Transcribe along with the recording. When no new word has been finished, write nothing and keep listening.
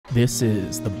This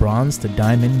is the Bronze to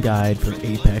Diamond Guide for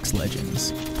Apex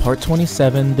Legends, Part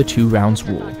 27, the 2 rounds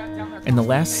rule. In the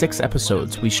last 6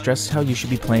 episodes, we stressed how you should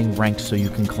be playing ranked so you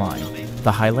can climb.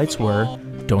 The highlights were,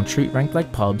 don't treat ranked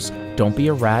like pubs, don't be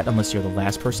a rat unless you're the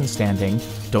last person standing,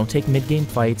 don't take mid-game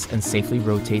fights, and safely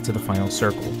rotate to the final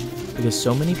circle. Because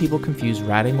so many people confuse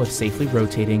ratting with safely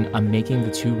rotating, I'm making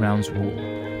the 2 rounds rule.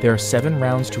 There are 7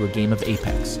 rounds to a game of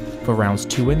Apex. For rounds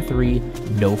 2 and 3,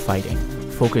 no fighting.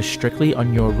 Focus strictly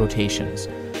on your rotations.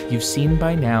 You've seen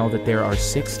by now that there are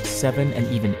 6, 7, and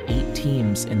even 8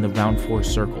 teams in the round 4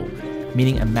 circle,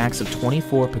 meaning a max of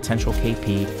 24 potential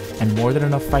KP and more than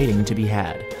enough fighting to be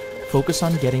had. Focus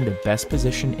on getting the best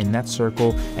position in that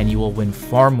circle and you will win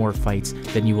far more fights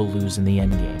than you will lose in the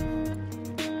endgame.